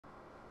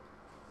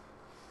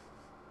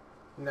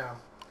No.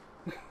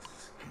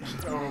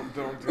 Don't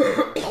do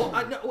that. Oh,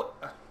 I know. What?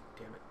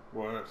 Damn it.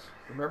 What?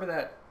 Remember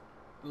that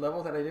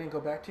level that I didn't go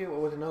back to?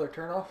 What was another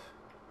turnoff?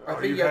 I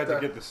think you had to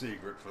get the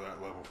secret for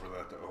that level for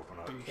that to open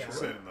up. Yeah.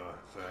 It's in the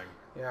thing.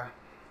 Yeah.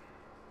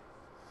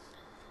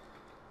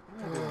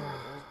 What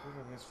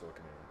in this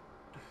fucking area?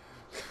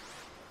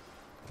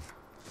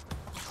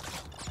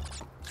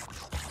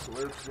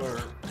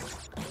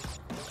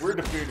 We're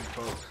defeated,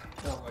 folks.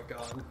 Oh my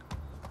god.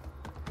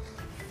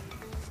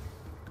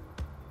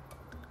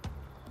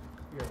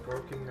 You're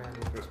broken now.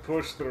 Just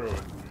push through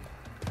it.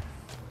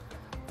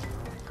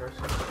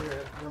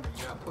 Remember,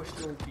 you gotta push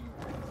through until you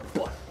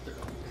bust through.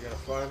 You gotta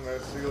find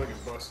that ceiling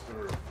and bust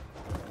through.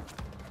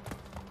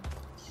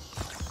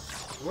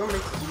 What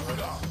makes it even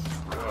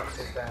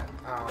is that,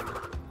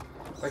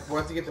 like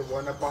once you get the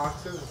one-up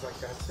boxes, it's like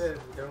that's it.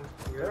 You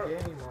don't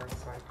get any more.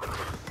 It's like,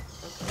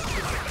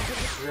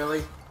 okay.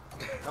 Really?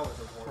 That was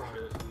a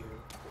bullshit.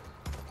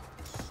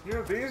 You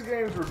know, these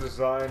games were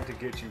designed to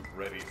get you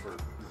ready for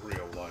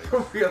real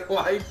life. Real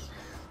life?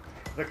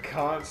 The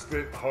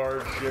constant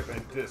hardship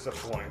and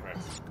disappointment.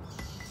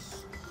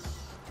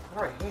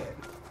 Alright, hand.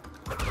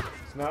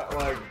 It's not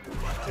like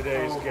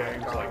today's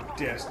games like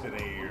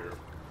Destiny or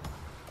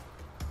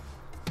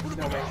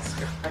No Man's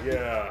Sky.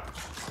 yeah,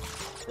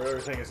 where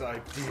everything is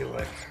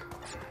idyllic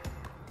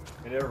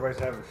and everybody's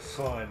having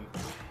fun.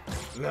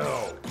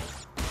 No,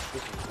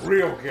 this is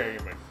real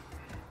gaming.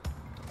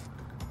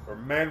 Where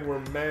men were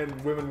men,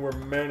 women were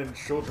men, and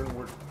children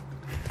were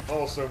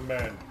also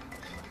men.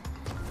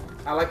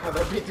 I like how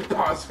that made the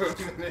pause for a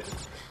minute.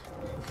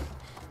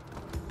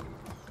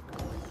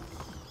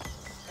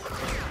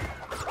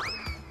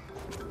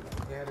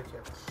 Yeah, I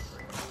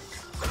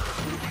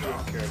You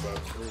shouldn't care about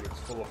food, it's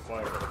full of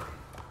fiber.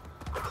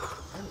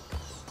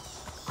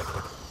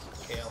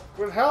 Kale.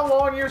 With how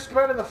long you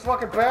spent in the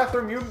fucking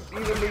bathroom, you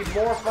either need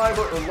more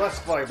fiber or less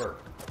fiber.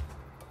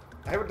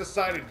 I haven't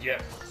decided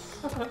yet.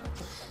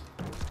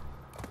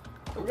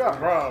 We got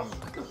problems.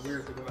 That's the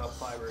weird thing about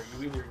fiber.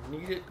 You either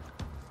need it,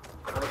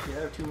 or if you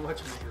have too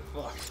much of it, you're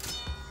fucked.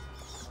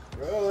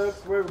 Well, that's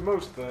the way with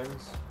most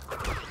things.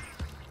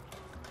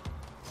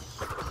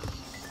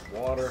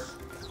 Water,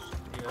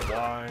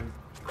 wine,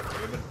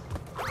 women.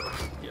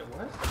 Yeah,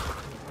 what?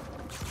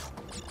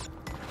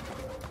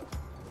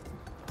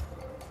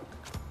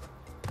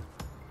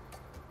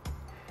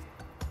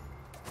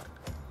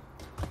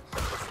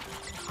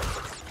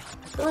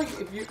 I feel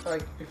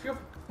like if you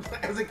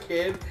as a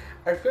kid,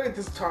 I feel like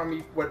this taught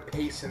me what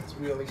patience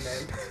really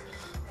meant.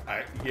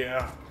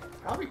 Yeah.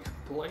 I'll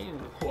explain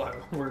why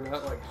we're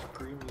not like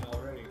screaming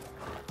already.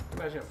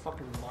 Imagine a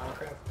fucking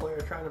Minecraft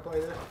player trying to play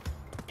this.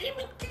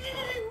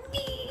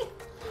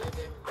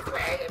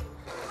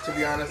 To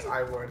be honest,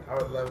 I would. I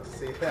would love to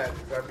see that.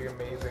 That'd be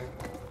amazing.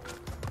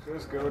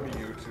 Just go to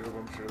YouTube.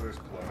 I'm sure there's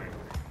plenty.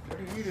 Go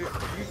to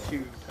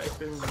YouTube,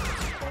 type in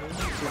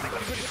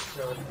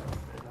YouTube,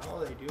 and all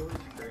they do is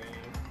scream.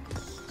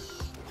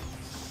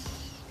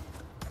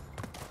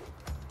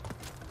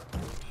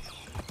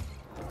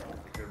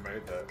 You could have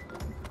made that.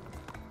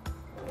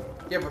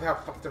 Yeah, but how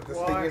fucked up this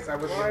thing is, I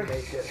wouldn't even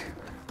make it.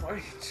 Why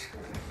you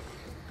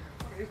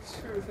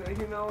do that?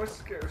 You know, it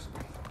scares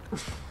me.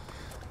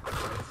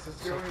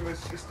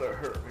 It's just to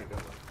hurt me,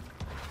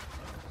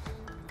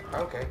 though.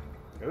 Okay.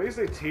 At least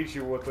they teach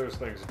you what those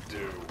things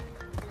do.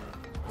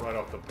 Right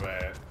off the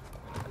bat.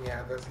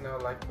 Yeah, there's no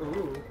like,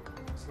 ooh.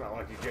 It's not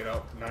like you get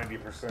up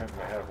 90% and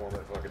they have one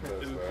that fucking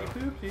does that.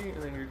 Oopsie,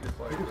 and then you're just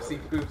like, Oopsie,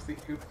 oopsie,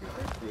 oopsie,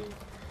 oopsie.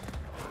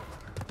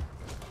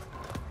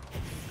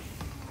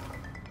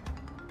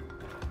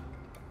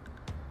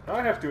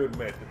 I have to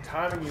admit, the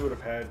timing you would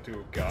have had to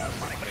have gotten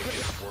to make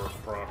this work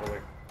properly.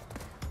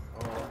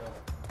 oh no,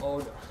 oh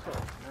no,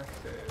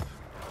 next save.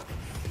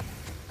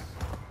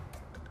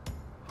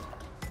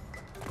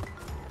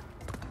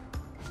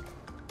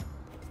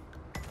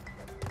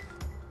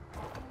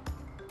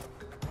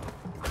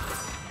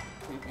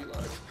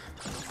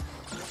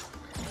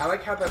 I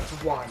like how that's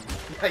one.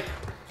 Like,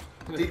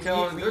 They're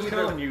telling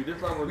you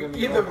this level is gonna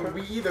be over.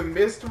 we either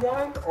missed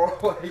one or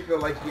like you're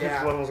like, This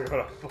yeah. level's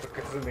gonna fuck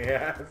us in the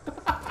ass.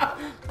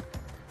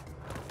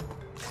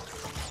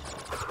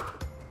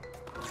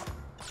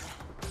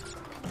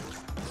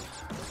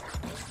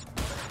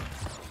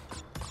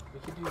 We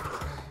can do this,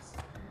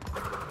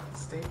 guys.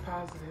 Stay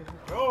positive.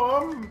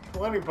 Oh, I'm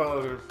plenty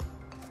positive.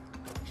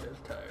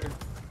 Just tired.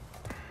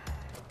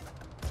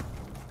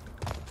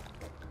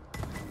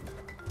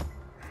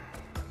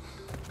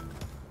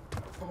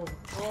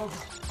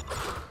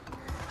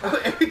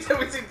 Every time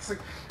we see it, it's like,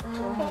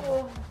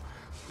 Oh,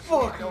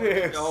 fuck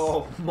this.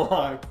 Oh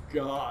my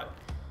god.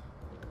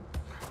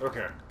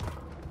 Okay.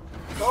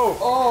 Oh.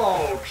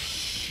 Oh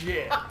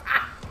shit.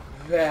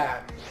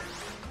 that.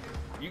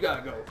 You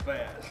gotta go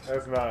fast.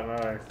 That's not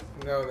nice.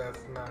 No, that's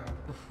not.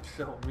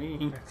 So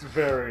mean. It's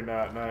very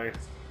not nice.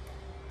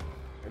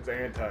 It's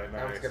anti-nice.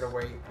 I'm just gonna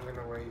wait. I'm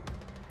gonna wait.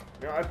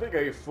 You know, I think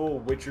a full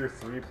Witcher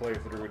 3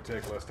 playthrough would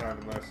take less time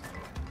than this.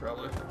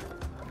 Probably.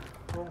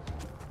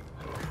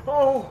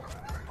 Oh!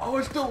 Oh,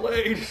 it's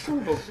delayed. Son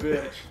of a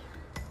bitch.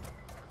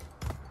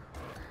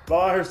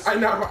 Lives! I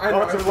know.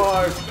 Lots of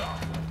lives!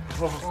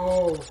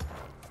 Oh.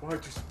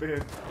 Why'd you spin?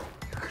 You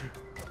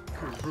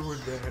could've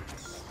ruined that.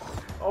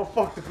 Oh,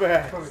 fuck the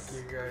bats! Fuck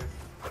you guys.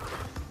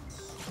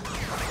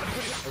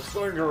 I'm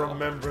starting to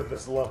remember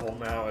this level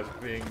now as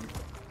being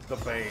the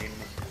bane.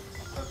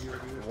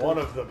 One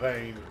of the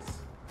banes.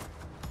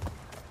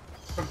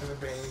 One of the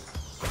banes.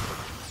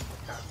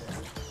 God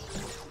damn it.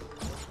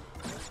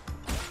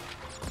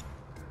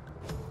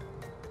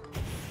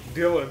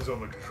 Dylan's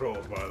on the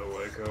controls, by the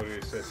way. Cody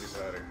says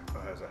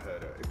has a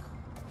headache.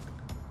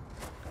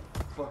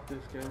 Fuck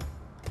this game.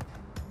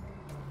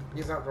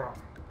 He's not wrong,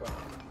 but...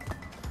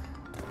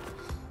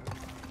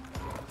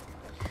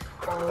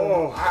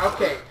 Oh.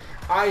 Okay.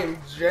 I am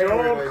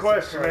genuinely Don't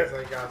question surprised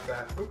it. I got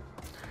that. Oop.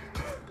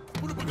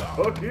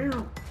 Fuck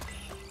you!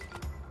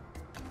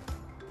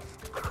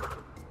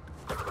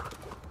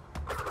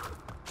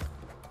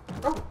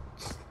 Oh.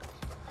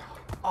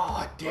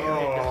 Oh, damn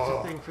it. That's the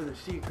thing for the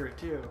secret,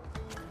 too.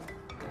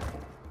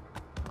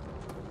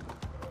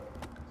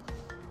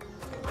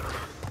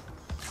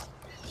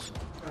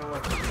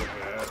 Oh, so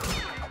bad.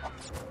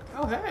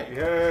 Oh, hey.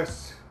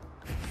 Yes!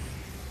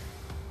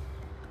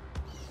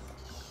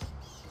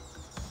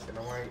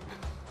 Gonna wait.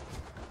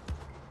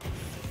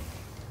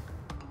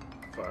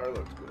 Fire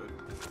looks good.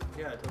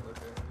 Yeah, it does look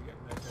good. You get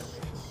nice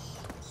animation.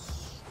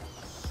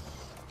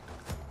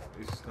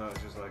 It's not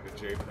just like a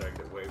JPEG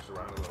that waves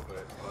around a little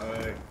bit.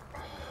 Like,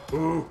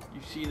 ooh!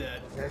 You see that?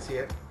 Can I see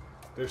it?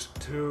 There's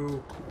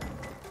two.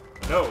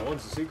 No,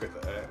 one's the secret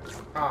there.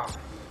 Ah,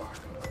 fuck.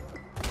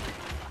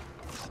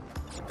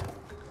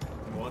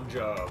 One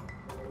job.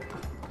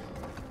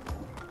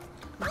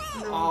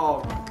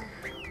 Oh.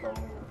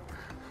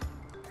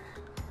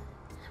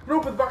 No,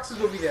 but the boxes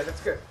will be there.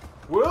 That's good.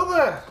 Will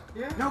that?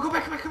 Yeah. No, go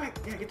back, come back, come back.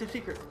 Yeah, get the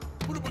secret.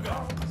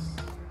 Ooda-baga.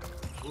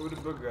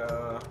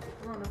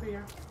 Come on, over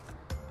here.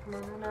 Come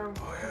on, no.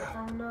 Oh, yeah.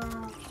 Oh, no.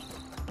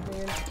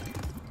 Man.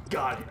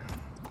 Got it.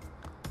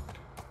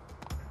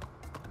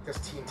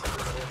 Just TNT a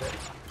little bit.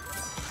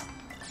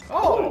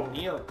 Oh!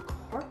 Neo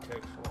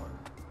Cortex one.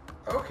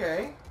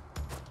 Okay.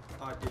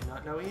 I did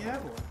not know he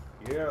had one.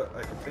 Yeah,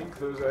 I think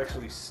those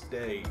actually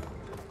stay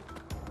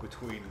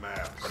between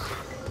maps.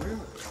 Really?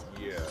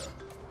 Yeah.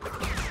 I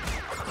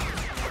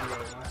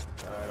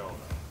don't know.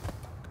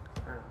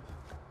 Fair enough.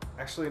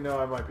 Actually, no,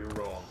 I might be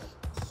wrong.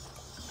 I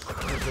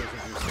think those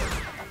are just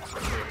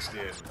like mixed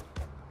in.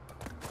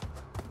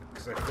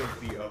 Because I think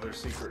the other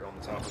secret on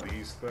top of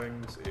these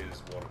things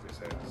is one of his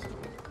heads.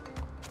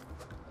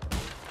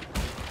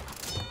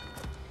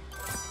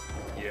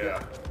 Yeah.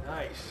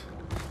 Nice.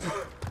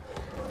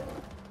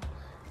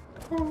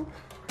 Oh.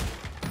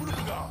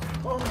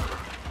 Oh, No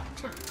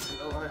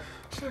life.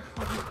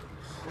 checkpoint.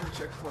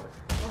 Checkpoint.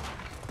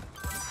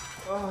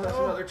 Oh, that's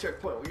Oh. another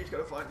checkpoint. We just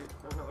gotta find it.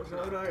 No, it's No,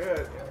 not. not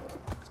yet.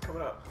 It's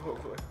coming up,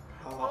 hopefully.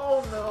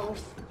 Oh. no.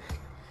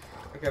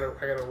 I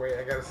gotta wait.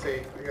 I gotta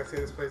see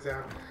this plays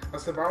out.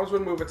 Unless the bombs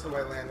would move until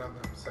I land on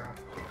them, so.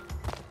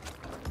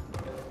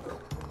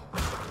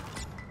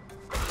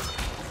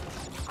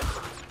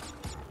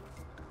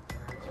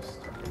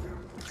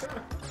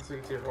 That's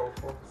what you're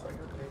hopeful. It's like,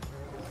 okay,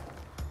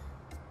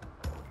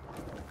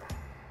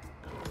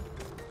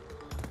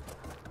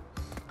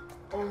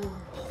 oh.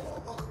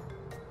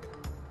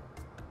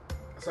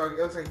 So it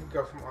looks like you can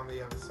go from on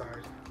the other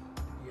side.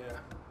 Yeah.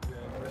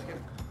 Yeah, risk it.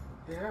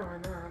 Yeah, why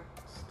not?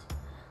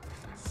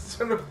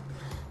 Sort of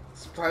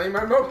planning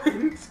my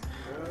moment.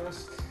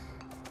 Just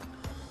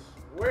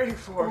waiting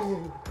for it.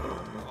 Ooh.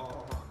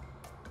 Oh.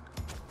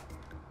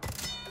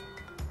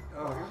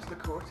 Oh, here's the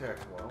Cortex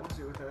one. I want to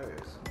see what that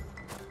is.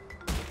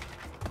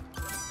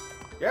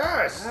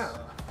 Yes! Yeah.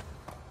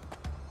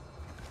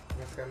 I'm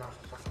just gonna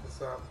fuck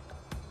this up.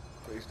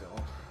 Please don't. I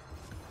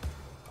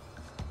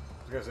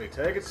was gonna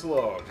say, take it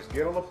slow. Just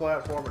get on the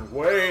platform and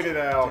wait it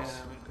out.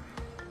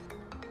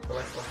 Damn Will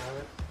I still have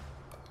it?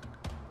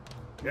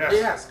 Yes.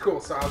 Yes, cool.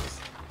 So I'll just.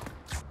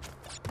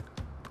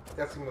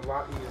 That's gonna be a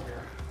lot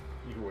easier.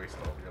 You waste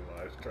all of your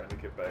lives trying to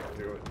get back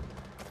to it.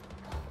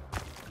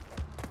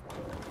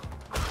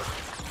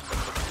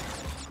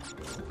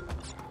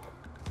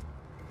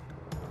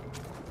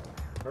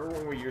 Remember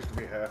when we used to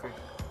be happy?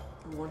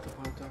 it. Once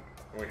upon a time.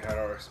 When we had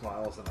our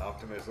smiles and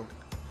optimism?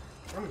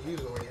 I'm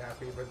usually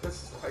happy, but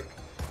this is like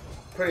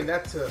putting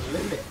that to a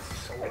limit.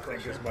 I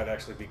think this might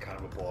actually be kind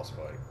of a boss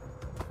fight.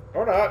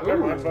 Or not.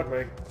 Never mind. Ooh. Fuck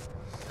me.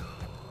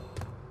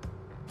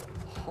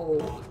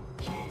 Holy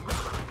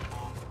jeez.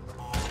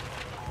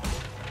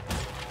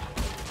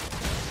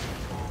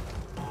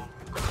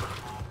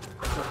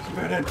 Start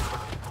spinning.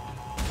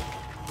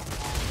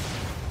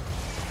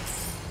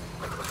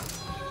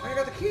 I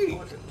got the key.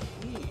 What's a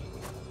key?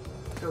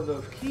 So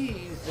those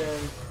keys then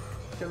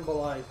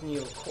symbolize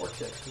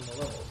neocortex in the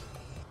levels.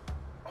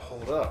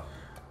 Hold up.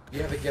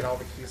 You have to get all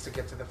the keys to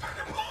get to the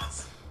final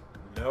boss.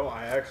 No,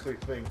 I actually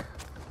think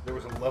there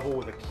was a level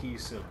with a key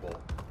symbol.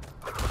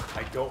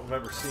 I don't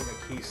remember seeing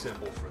a key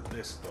symbol for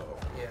this though.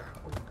 Yeah.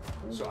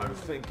 So I'm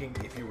thinking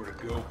if you were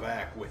to go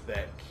back with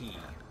that key,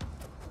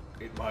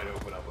 it might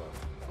open up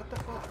a... What the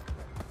fuck?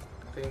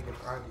 I think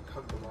if I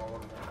cut them all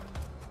on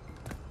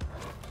that.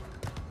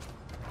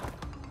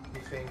 You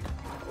think?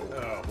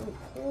 Oh.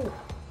 Ooh.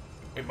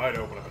 It might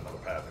open up another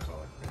path or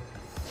something.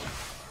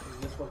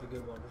 This one's a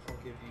good one. This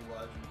one gives you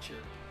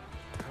future.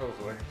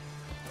 Hopefully.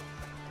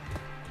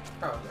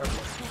 Oh,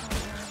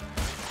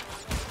 okay.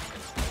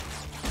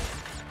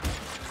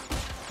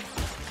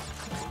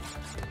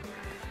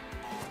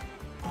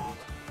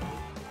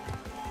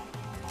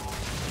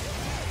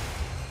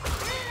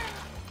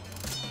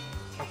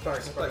 I thought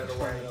I spun it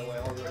away.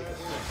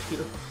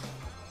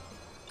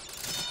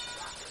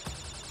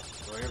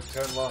 We have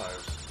 10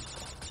 lives.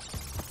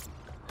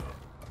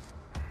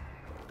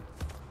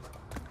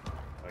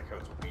 I like how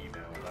it's we now,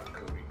 not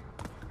Cody.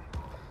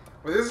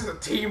 Well, this is a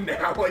team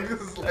now. Like,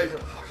 this is like...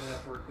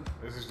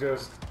 This is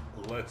just,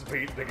 let's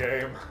beat the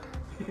game.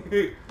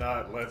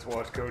 Not, let's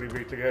watch Cody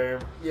beat the game.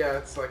 Yeah,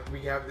 it's like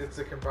we have... It's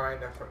a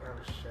combined effort.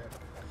 Oh, shit.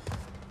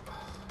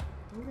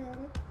 You got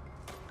it.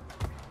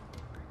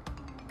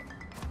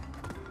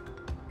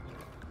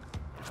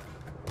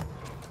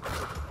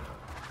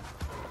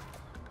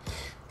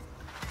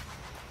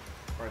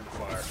 Right in the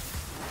fire.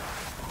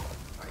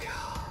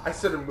 I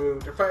should have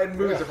moved. If I had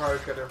moved, I probably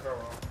could have. Oh,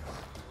 well.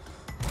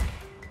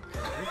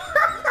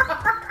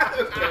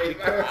 Okay, Be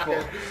careful.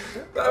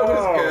 That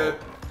was good.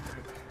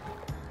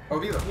 Oh,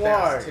 these are Why?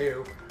 fast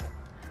too.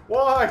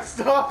 Why?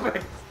 Stop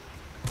it!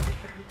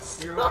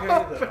 You're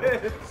Stop okay, though.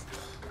 it!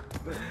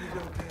 But he's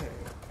okay.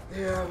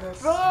 Yeah, that's.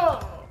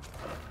 Stop!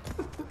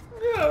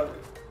 No.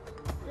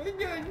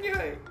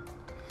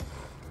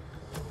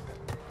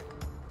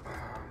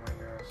 Oh my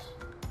gosh.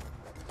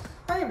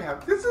 I am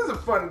happy. This is a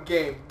fun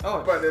game.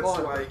 Oh, but it's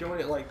fun, like doing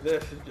it like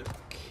this is just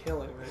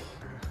killing me.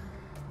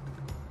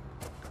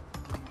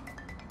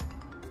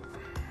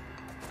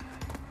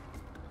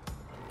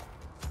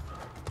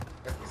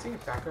 Have you seen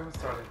background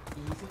started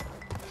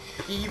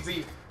easy?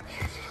 Easy.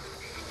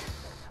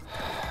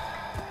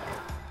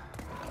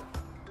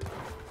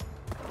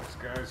 This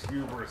guy's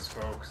hubris,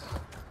 folks.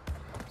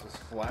 Just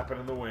flapping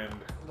in the wind.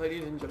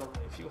 Ladies and gentlemen,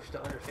 if you wish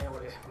to understand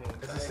what Is an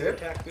this anxiety it?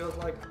 attack feels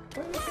like,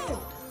 play the game.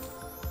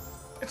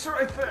 It's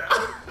right there!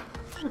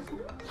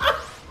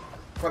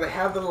 But I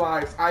have the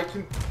lives. I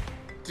can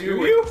do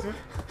Do it.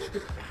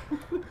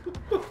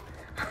 you?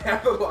 I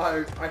have the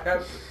lives.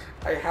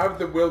 I have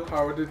the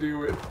willpower to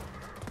do it.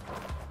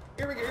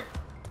 Here we go.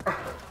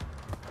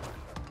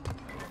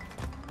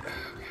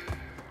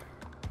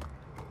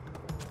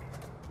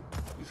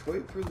 Just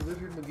wait for the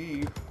Lizard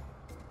McGee.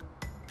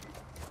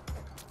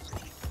 Fuck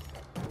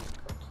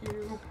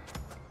you.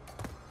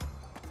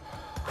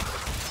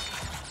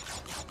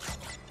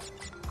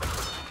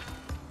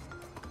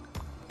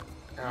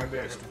 I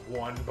missed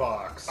one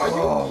box. Are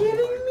you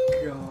kidding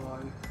me?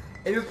 God.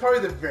 It was probably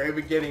the very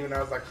beginning when I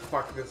was like,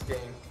 fuck this game.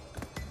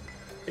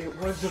 It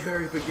was the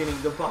very beginning,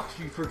 the box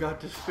you forgot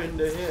to spin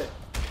to hit.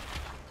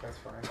 That's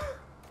fine.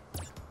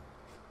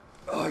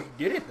 Oh, you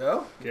did it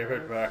though. Give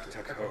it back to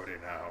Cody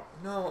now.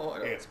 No, I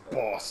don't. It's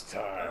boss I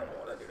time. don't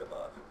want to do the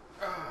box.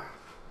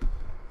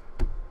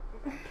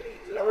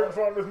 Having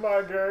fun with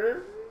my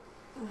game?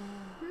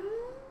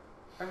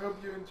 I hope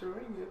you're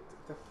enjoying it.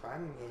 It's a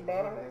fun game.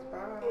 Bye.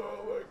 Bye.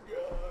 Oh my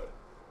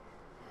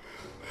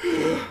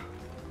god.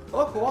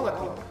 Oh, quality.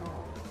 Oh.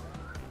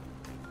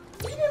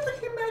 He never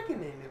came back in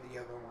any of the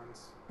other ones.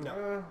 No. I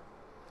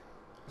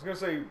was gonna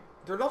say,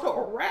 There's also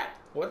a rat,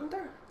 wasn't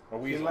there? a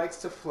He weasel. likes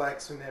to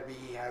flex whenever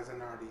he has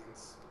an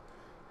audience.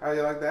 How do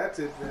you like that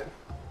tidbit?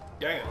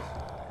 Damn.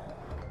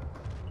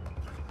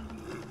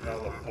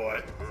 Out the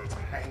butt.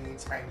 Tiny,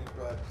 tiny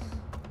butt.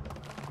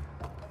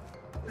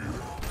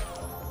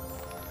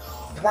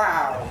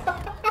 Wow!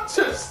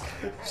 Just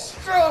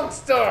Strong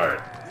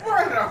start!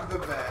 right off the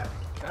bat.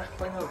 Can I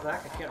fling those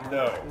back? I can't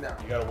remember. No. No.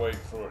 You gotta wait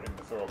for him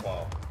to throw a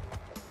bomb.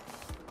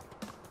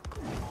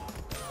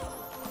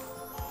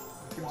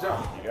 You can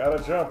jump. You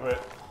gotta jump it.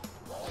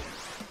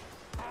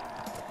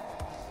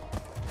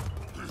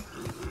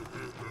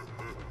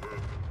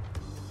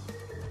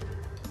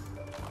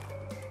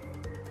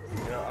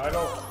 You know, I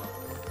don't...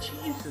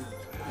 Jesus.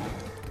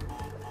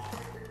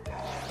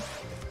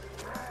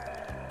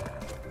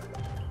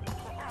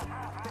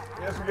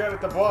 Yes, we got it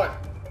at the butt.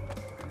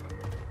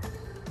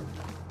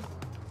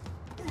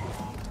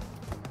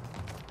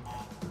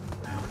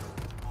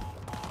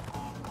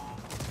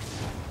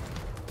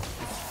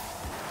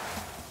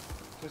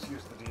 Just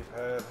use the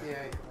D-pad.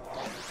 Yeah.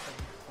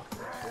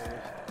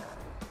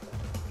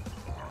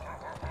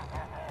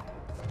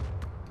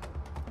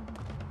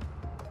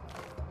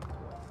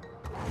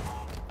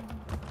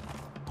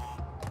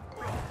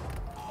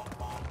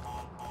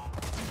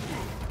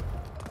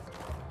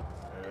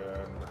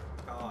 And...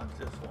 Oh, it's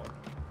this one.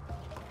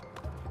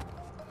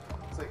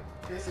 It's like,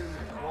 this is.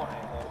 One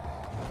angle.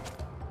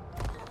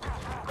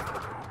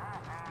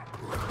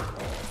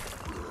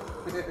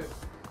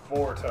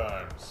 4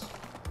 times.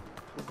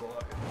 Good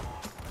luck.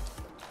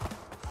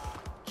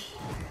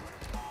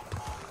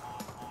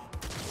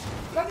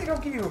 Glad they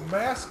don't give you a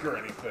mask or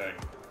anything.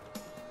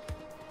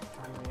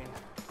 I mean,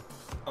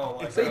 oh,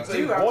 like They It's a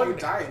do after one- you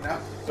die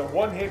enough. It's a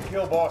one-hit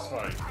kill boss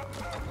fight.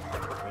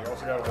 And you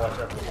also gotta watch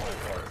out for the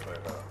white cards they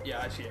have.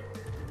 yeah, I see it.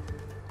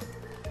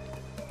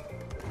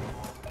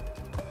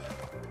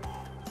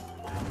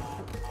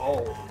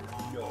 Oh,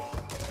 no.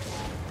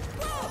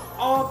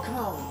 Oh,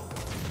 come.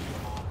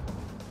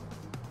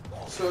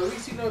 So at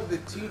least you know the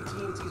two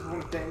TNTs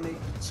won't detonate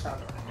each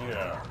other.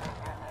 Yeah.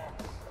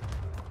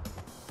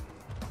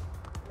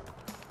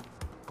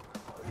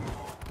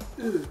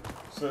 Ugh.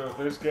 So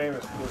this game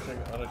is pushing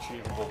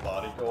unachievable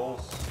body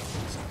goals.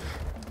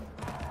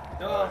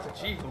 No, it's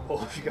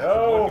achievable if you got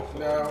No. the wonderful.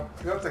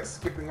 No, that's like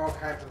skipping all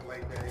kinds of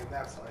leg day, and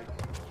that's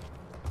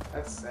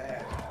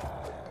sad.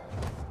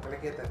 Gonna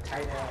get the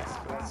tight ass,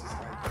 but that's just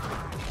like.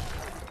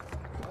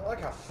 I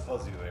like how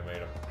fuzzy they made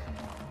him.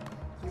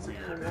 He's Weird.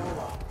 a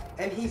Corolla.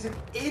 And he's an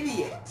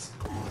idiot!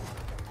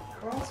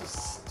 Corollas are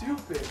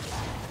stupid.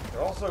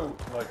 They're also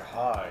like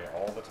high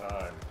all the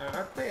time. And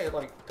aren't they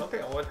like? Don't they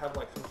always have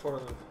like some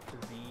sort of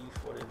disease?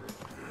 What is it?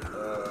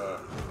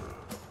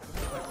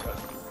 Like a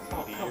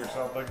PD or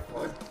something.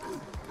 What?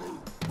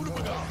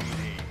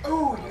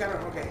 Oh, you gotta,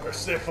 okay. Or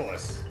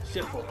syphilis.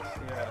 Syphilis.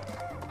 Yeah.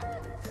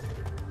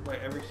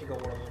 Like every single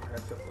one of them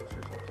has syphilis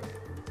or something.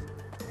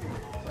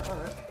 Oh,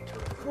 that's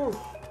terrible.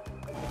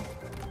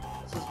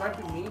 So this might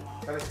be me,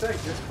 but I feel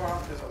like this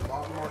boss is a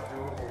lot more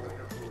doable than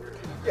the Ripper.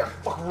 Yeah,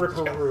 fuck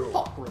Ripperoo.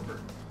 Fuck Ripper.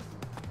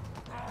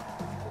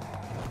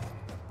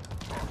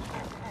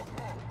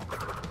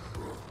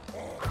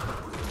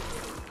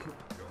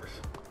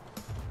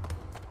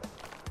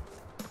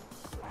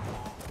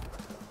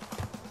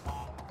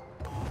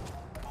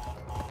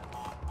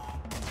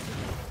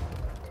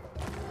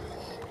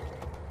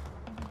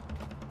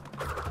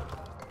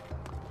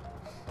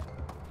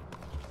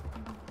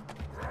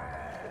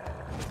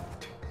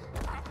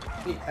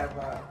 We have,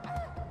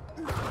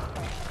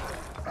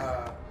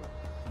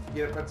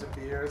 you get a bunch of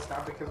beers,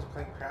 not because we're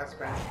playing Crash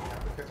Bandicoot,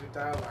 not because we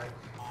die line,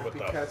 but But the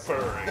because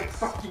furries. the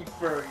fucking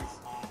furries.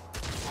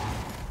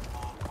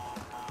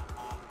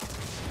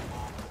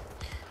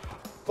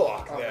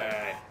 Fuck Okay.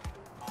 that.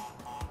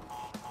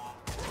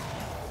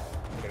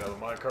 You know, the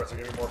minecarts are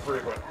getting more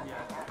frequent. Yeah.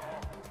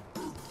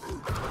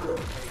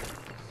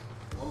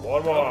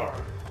 One more.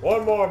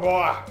 One more,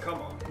 boy.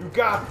 Come on. You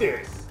got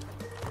this.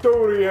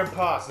 Do the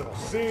impossible.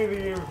 See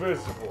the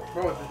invisible.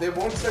 Bro, they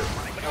won't set.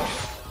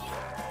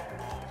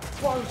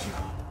 Why would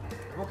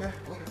you? Okay.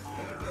 Okay.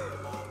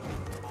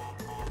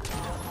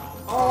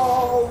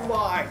 Oh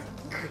my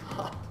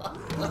god.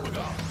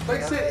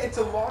 Like I said, it's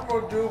a lot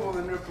more doable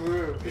than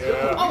Ripperoo.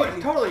 Yeah. Oh,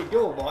 it's totally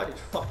doable. I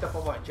just fucked up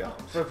all my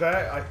jumps. For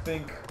that, I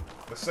think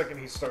the second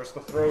he starts to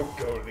throw,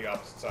 go to the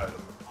opposite side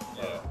of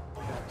the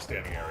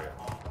standing area.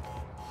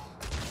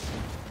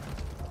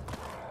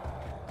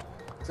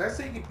 So I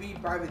say you get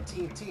beat by the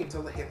TNT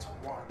until it hits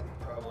one.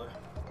 Probably.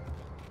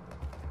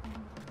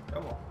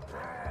 Come on.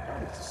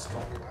 Oh, it's a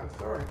strong man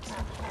throwing.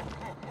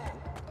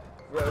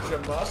 Well, your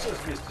master's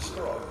Mr.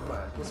 Strong,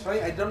 man. It's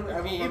funny, I don't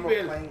remember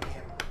will playing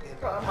him.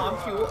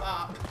 Pump you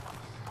up.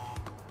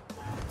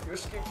 You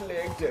skipped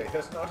leg day,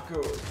 that's not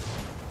good.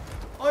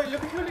 Oh,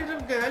 look at your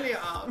little girly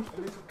arm.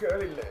 Little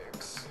girly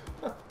legs.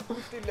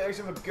 The legs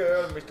of a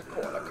girl, Mr.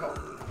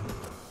 Corlacon.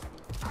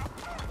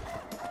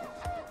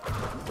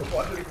 The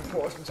bodily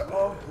proportions are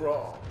all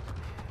wrong.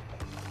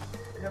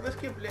 Never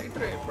skip leg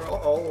drain,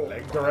 bro. Oh.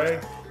 Leg drain.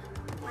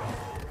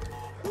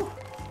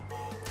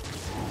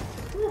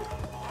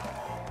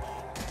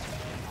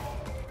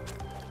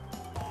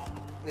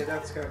 Yeah,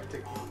 that's gonna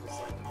take me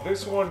just like.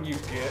 This one you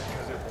get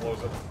because it blows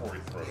up before he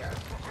throws Yeah. it.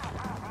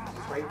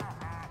 Just wait.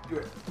 Do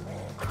it.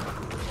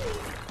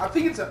 I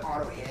think it's an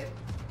auto hit.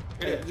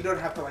 It is. You don't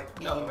have to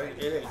like. No, aim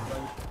it is. Like,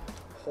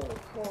 hold.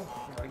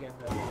 Not again,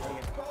 no. Not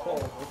again.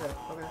 Hold. Okay. Okay.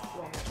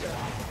 Come on. Yeah.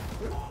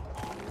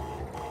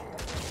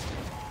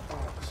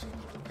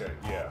 Okay,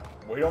 yeah.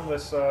 Wait on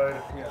this side.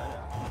 Yeah, I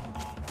know.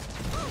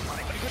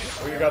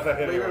 Oh, you got that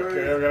hit. Wait, wait,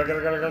 wait.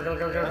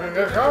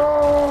 Okay,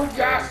 oh,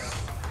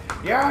 yes!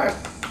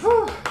 Yes!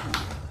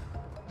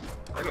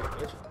 Okay,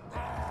 bitch.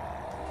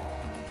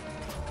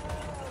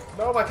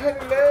 No, my tiny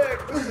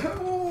legs!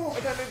 Oh, my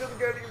tiny little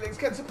girly legs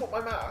can't support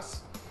my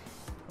mass.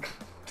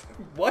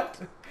 What?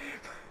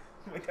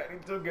 My tiny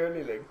little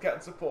girly legs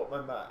can't support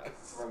my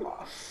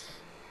mass.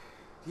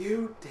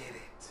 You did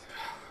it.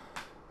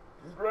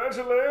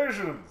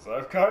 Congratulations!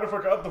 I've kind of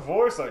forgot the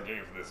voice I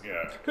gave this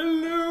guy.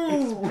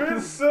 Hello! It's been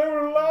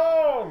so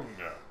long!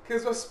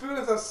 Because my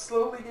spoons are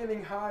slowly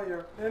getting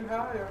higher and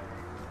higher.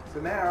 So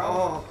now.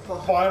 Oh,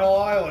 fuck. Final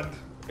island,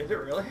 Is it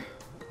really?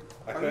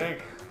 I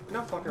think.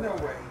 No fucking No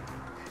way. way.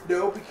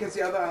 No, because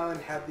the other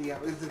island had the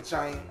it's a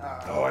giant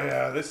Oh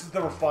yeah, this is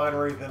the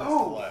refinery, then it's the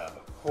lab.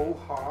 whole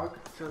hog.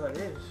 So that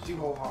is. Do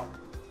whole hog.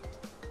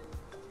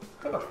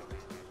 Huh.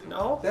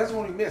 No? That's the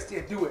one we missed.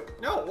 Yeah, do it.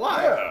 No,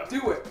 why? Yeah,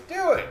 Do it.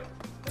 do it!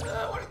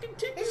 I want to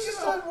continue. It's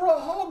just a raw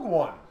hog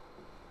one.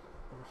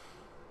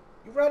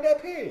 You ride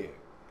that pig.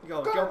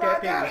 Go, Go jump ride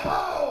that that pig.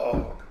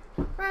 hog!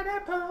 Ride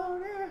that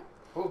pony.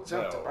 Hold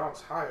jump to No.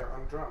 bounce higher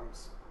on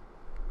drums.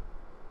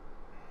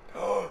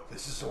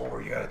 This is the one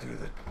where you gotta do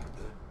the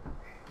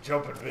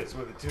jumping bits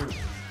with it too.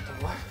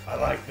 What? I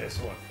like this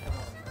one.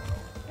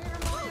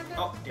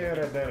 Oh,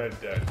 damn.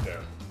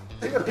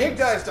 See, the pig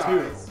dies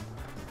too.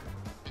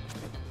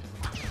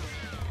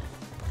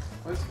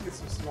 Let's get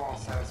some small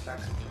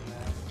satisfaction from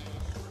that.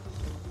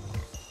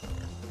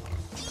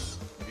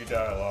 You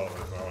die a lot of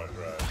this, I want to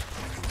try.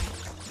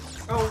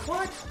 Oh,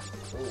 what?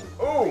 Ooh.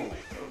 Ooh!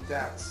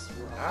 That's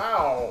wrong.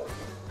 Ow!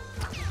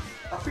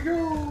 Off we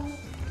go!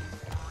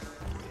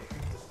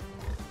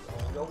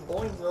 Boingo,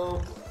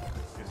 boingo.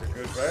 He's a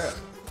good band.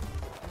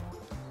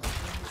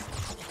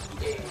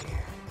 Yeah.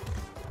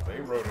 They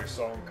wrote a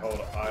song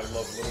called I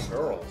Love Little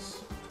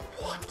Girls.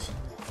 What?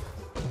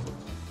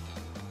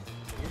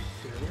 Are you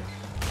serious?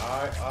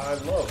 I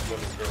love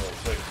little girls.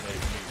 They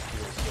make me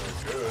feel so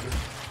good.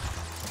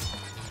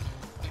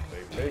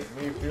 They make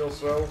me feel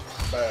so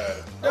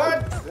bad.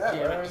 God damn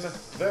damn When it.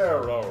 they're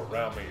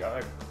around me,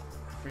 I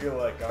feel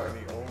like I'm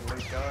the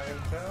only guy in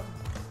town.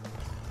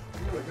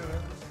 Really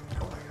good.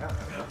 Oh my god.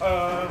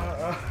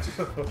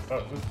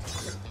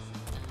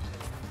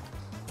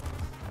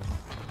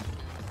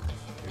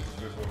 Isn't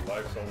this what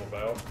life's all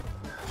about?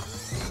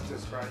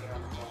 Just riding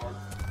on the hog.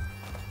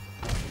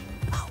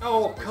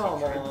 Oh, It's a come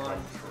dream on.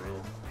 come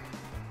true.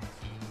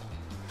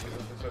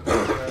 Isn't this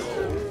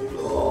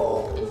a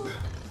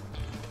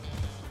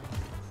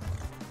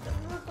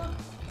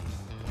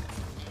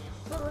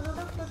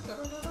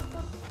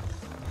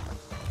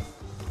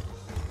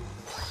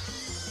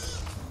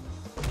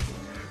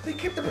They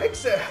kept the big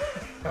sound.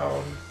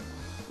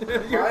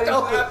 You're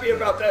so happy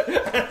about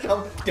that.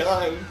 I'm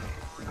dying.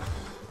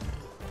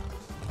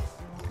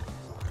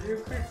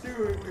 You could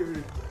do it,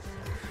 dude.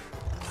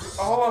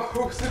 All our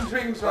hopes and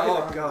dreams right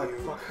Oh on god, you.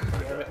 fucking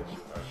damn it.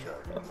 Nice shot.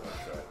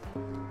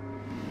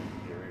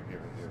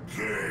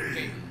 Give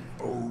me.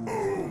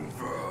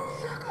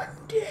 Suck a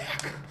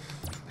dick.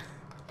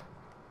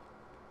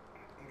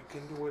 You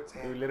can do it,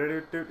 Sam.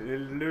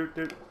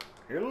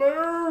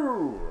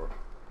 Hello!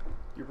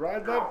 You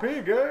ride that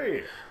pig,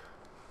 eh?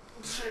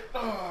 Shit.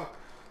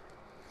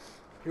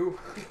 You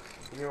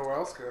know who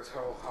else goes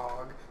whole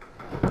hog?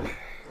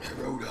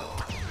 Frodo.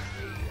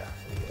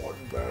 One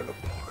man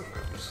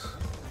apocalypse.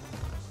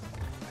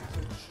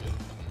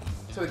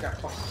 Until he got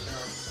fucking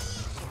down.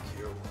 Fuck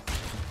you.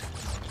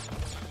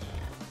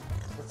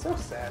 It's so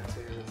sad,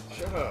 too.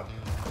 Shut up.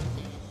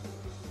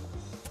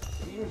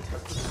 Did he even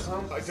touch the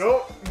stump? I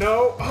don't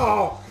know.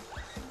 Oh!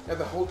 Yeah,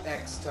 the whole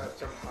X to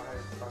jump high,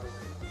 by the way.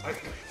 I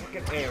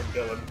fucking am,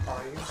 Dylan.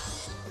 Are you?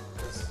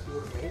 Because you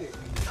would have made it.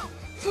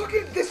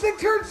 Fucking, this thing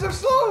turns so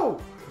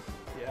slow!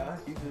 Yeah,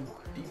 he's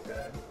a deep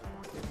bad.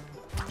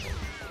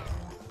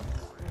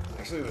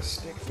 Actually, the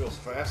stick feels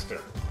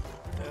faster.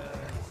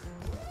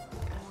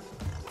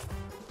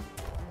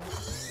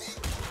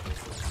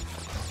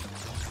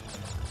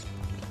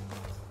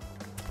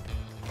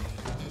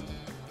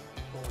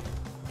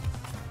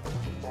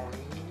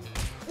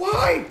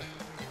 Why?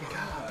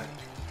 God.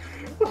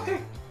 Why?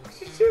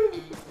 What'd you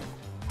do?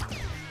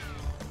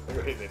 They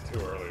were hitting it too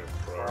early,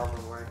 bro.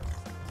 Probably.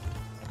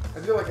 I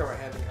feel like I'm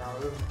ahead now.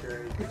 This is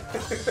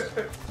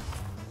great.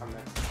 I'm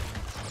next.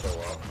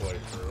 Co-op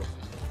playthrough.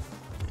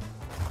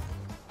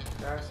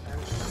 Guys,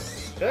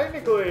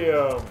 Technically,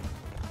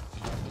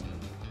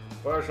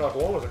 Bioshock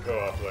 1 was a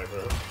co-op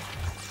playthrough.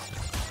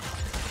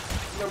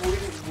 no,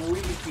 we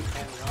didn't keep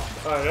ending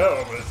off. I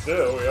know, but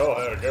still, we all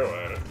had a go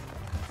at it.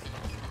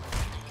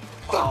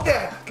 Fuck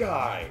that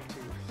guy!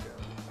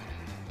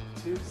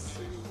 Too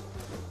soon.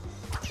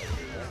 I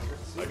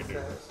can do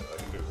this, I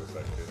can do this,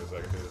 I can do this,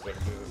 I can do this,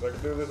 I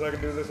can do this, I can do this, I can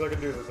do this, I can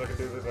do this, I can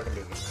do this, I can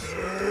do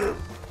this.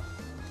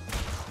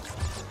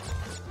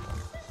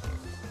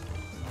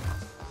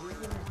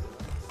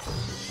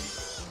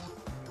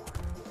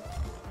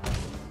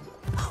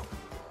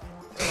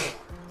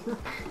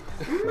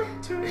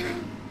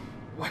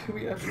 Why do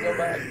we have to go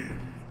back?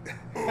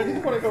 I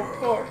just want to go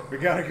forward. We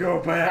gotta go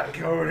back,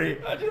 Cody,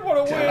 I just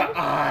want to to the win.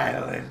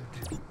 island.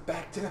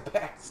 Back to the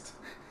past.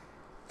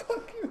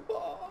 Fuck you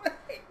all. I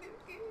hate this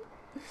game.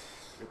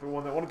 You're the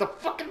one that wanted to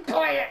fucking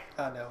play it.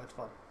 I know, it's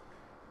fun.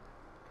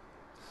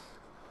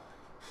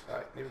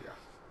 Alright, here we go.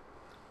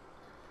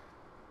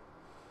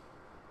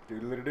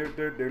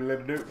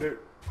 Doodle-doo-doo-doo-doo-doo-doo.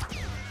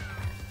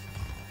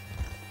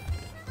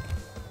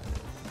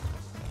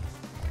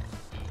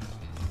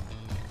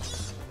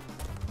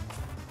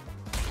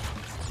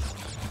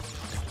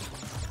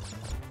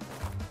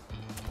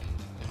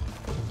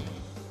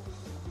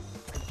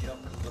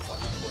 Jump the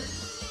fucking way.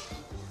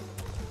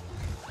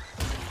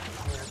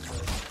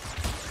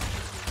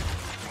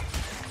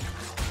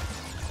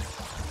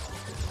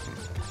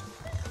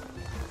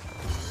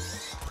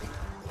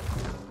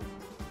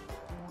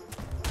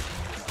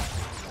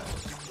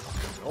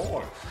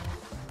 Oh,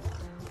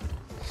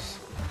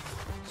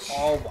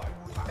 Oh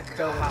my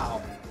god.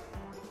 How?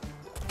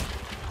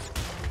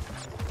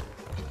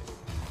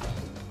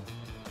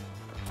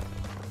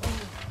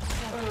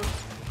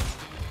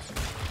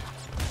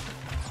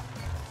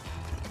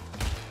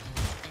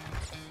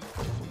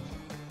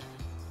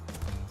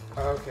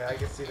 Okay, I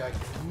can see that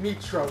getting me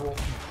trouble.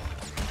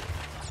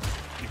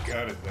 you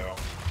got it though.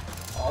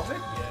 All of it?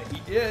 Yeah,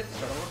 he did.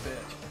 Son of a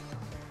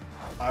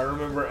bitch. I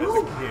remember as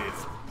a kid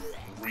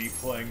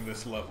replaying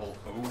this level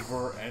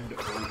over and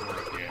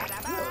over again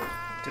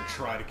to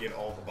try to get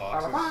all the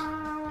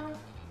boxes.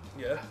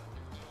 Yeah.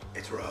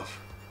 It's rough.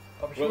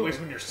 I'm Well, sure. at least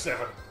when you're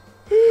 7.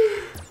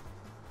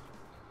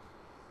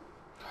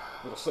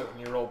 Little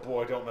 7-year-old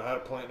boy don't know how to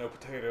plant no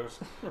potatoes.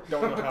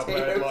 Don't know how bad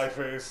Potatoes. life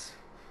is.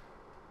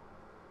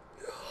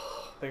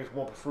 Thinks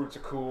Wumpa fruits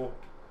are cool,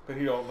 but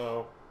he don't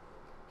know.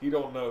 He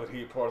don't know that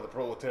he part of the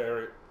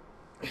proletariat.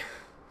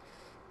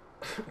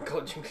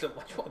 Glitching so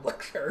much my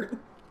legs hurt.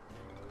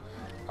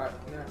 Alright,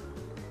 yeah.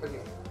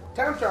 Okay.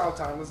 Time trial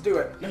time, let's do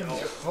it. Oh,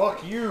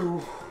 fuck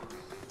you.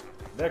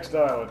 Next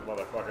island,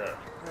 motherfucker.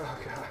 Oh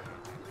god.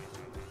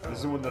 This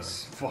is when the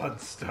fun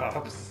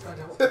stops. I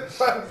don't.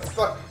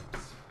 Fuck.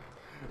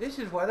 This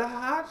is where the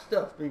hard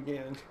stuff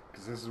began.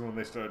 Because this is when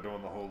they started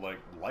doing the whole, like,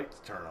 lights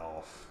turn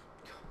off.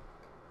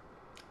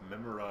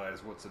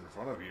 Memorize what's in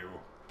front of you.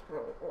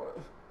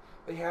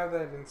 They have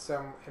that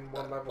in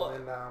one level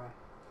in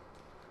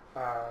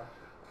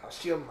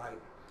Shield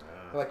Knight.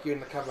 Like you're in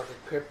the kind of like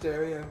a crypt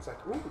area, and it's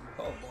like, ooh.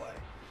 Oh boy.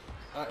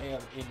 I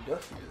am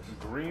industrious.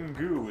 Green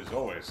goo is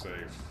always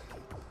safe.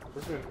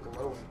 This one's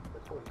glowing.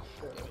 Like, holy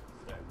shit.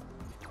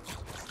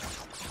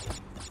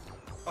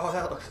 Oh,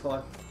 that looks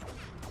fun.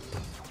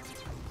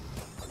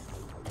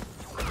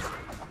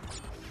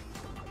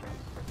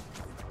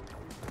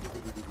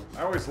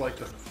 I always like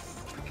to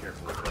be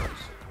careful of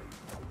those.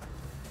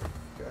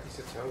 God, he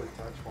should totally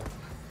touch one.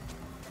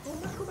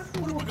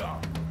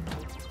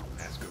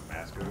 Masku,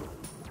 Masku.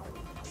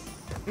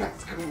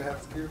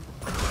 Masku.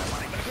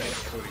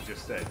 That's what he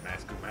just said.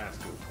 Masku,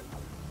 Masku.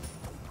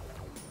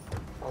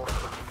 Oh.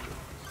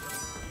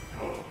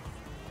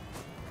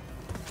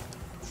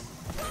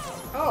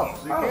 Oh,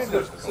 so you can't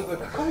just so the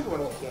cold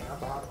one you can't have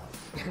the hot one.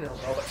 You know,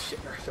 all that shit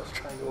I was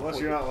trying to unless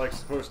avoid. you're not like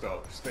supposed to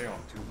stay on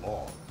too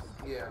long.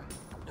 Yeah.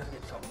 I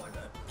think it's something like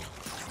that.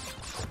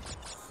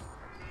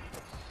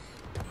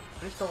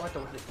 I just don't like the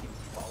way they keep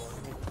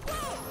following me.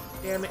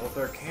 Damn it. Well,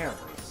 they're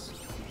cameras.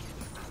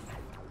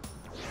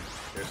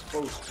 They're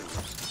supposed to.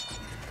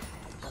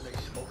 Are they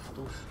supposed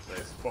to?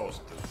 They're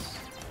supposed to.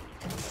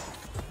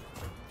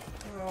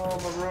 Oh,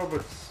 my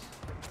robots.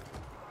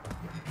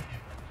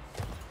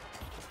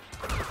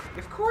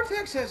 If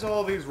Cortex has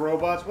all these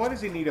robots, why does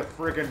he need a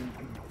friggin'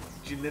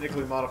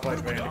 genetically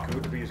modified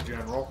Bandicoot to be his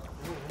general?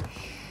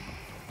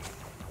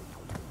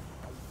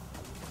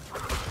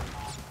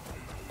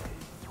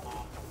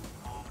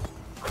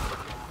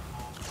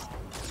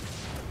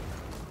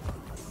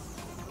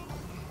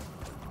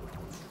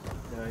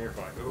 No, you're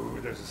fine. Ooh,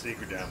 there's a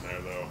secret down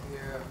there, though.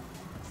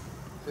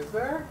 Yeah. Is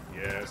there?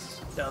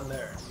 Yes. Down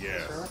there.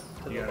 Yes. Sure.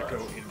 To You the gotta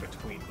go left. in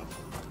between them.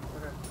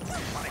 Okay.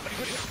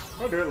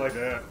 Don't do it like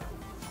that.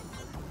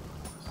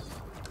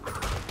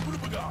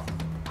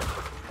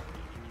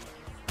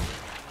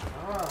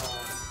 Ah.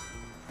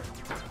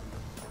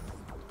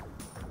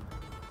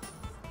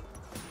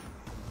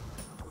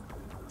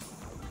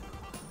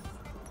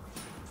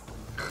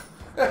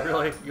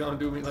 Really? You gonna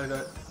do me like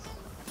that?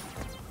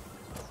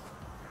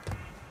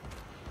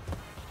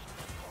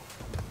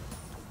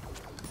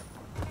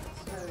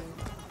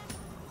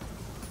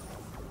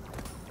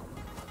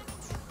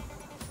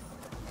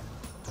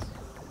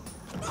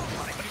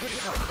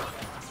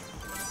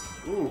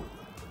 Ooh.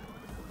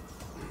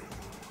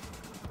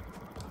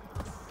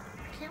 I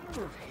can't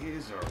remember if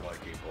his are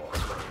like a boss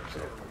fight or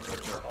something, but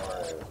they're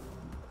all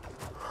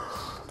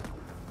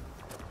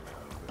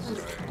this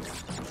way.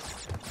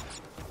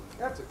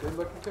 That's a good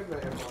looking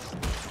conveyor belt.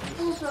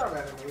 Good job,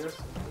 animators.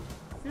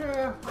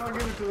 Yeah, I'll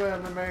give it to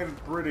them. They made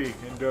pretty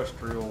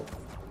industrial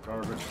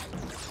garbage.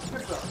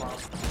 Good job, Bob.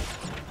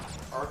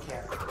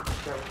 Arcade.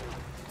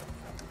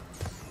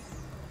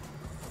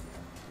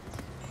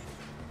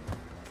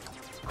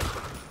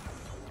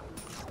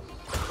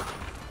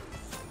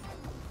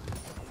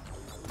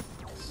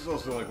 This is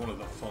also like one of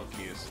the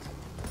funkiest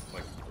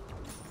like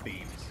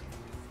themes.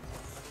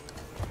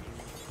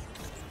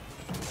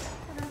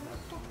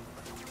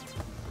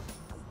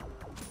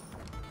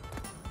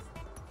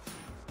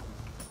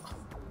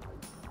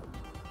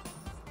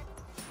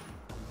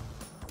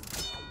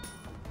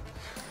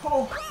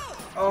 Oh!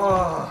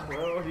 Oh!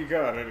 Well, you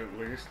got it at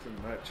least, and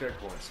that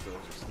checkpoint's still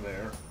just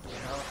there.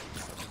 Yeah.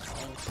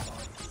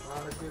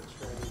 Not a good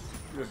trade.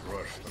 Just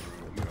rush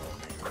through, you know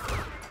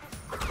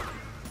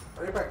what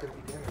Are you back to the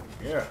beginning?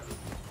 I mean. Yeah.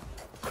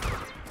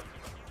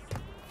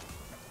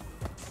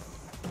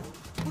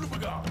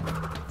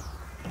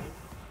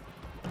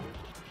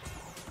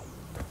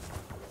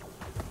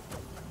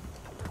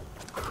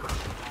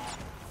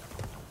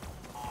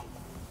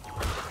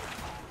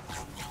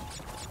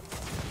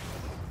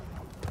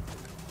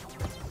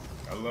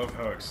 I love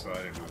how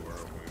excited we were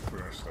when we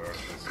first started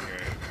this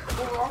game.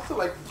 Well, we're also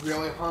like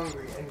really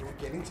hungry and we're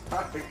getting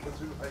tired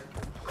because we're like,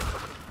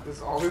 this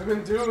is all we've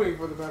been doing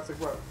for the past like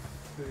what,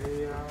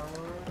 3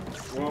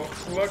 hours? Well,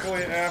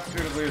 luckily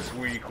after this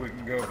week, we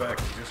can go back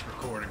to just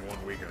recording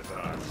 1 week at a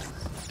time.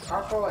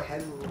 How far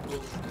ahead will we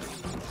be?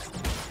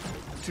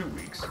 2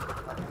 weeks.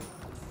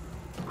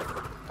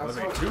 That's With a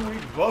what,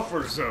 2-week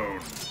buffer zone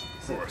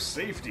for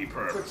safety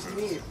but to purposes.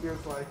 me it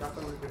feels like I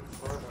thought we'd been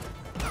further.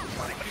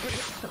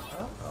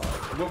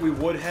 What we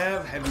would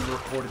have had we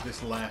recorded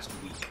this last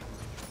week.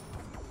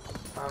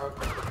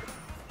 Okay.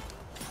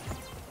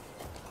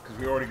 Because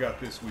we already got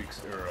this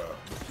week's, or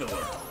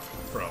filler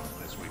from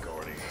this week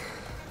already.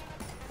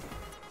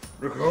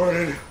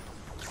 recorded.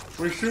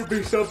 We should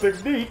be something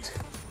neat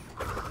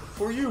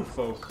for you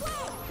folk.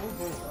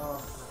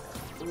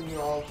 You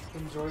all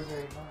enjoy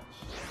very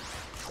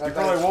much. You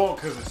probably won't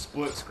because it's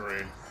split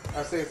screen.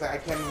 I say it's like I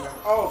can't even.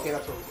 Oh, okay,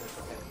 that's what we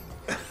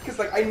did. Okay. Because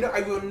like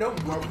I will know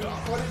what we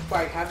recorded, but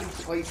I haven't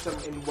placed them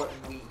in what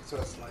week. So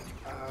it's like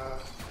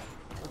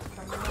what's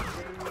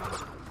coming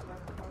up?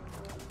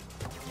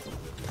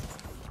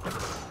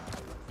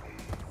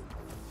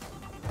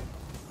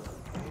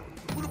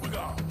 What have we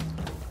got?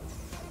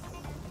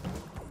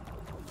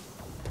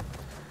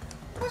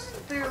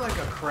 Wasn't there like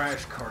a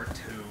Crash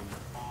cartoon?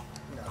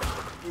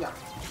 No.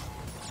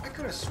 I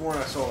could have sworn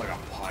I saw like a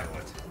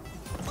pilot.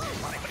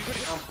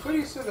 I'm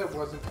pretty sure there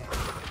wasn't any.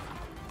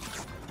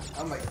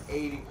 I'm like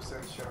 80%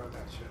 sure of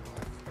that shit.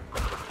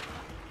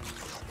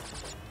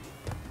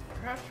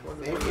 Crash was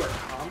Maybe a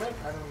comic?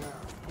 I don't know.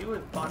 You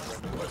would thought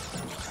it was.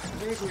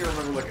 I vaguely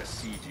remember like a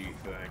CG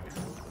thing.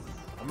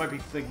 I might be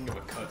thinking of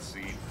a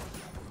cutscene.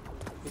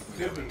 It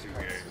The could other be two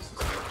Texas. games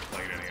since I haven't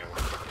played any of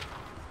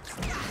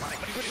them.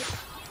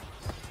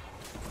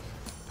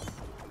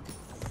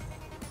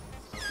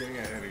 Getting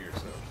ahead of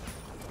yourself.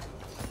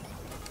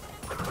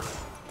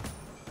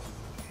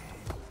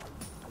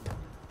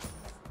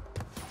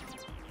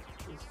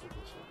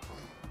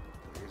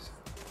 Please.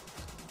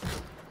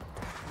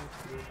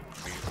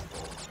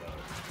 Beautiful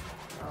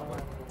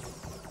stuff.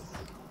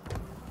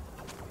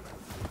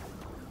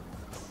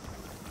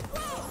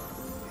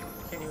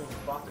 Can't even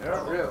bop the Yeah,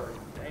 top. Really?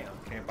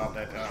 Damn. Can't bop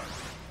that top.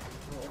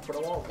 But I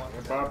won't bop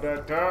Can't the top. bop that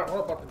I top.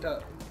 won't bop the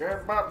top.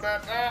 Can't bop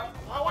that top.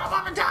 I want to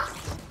bop the top.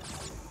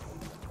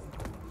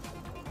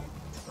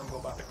 I'm gonna go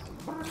bop it.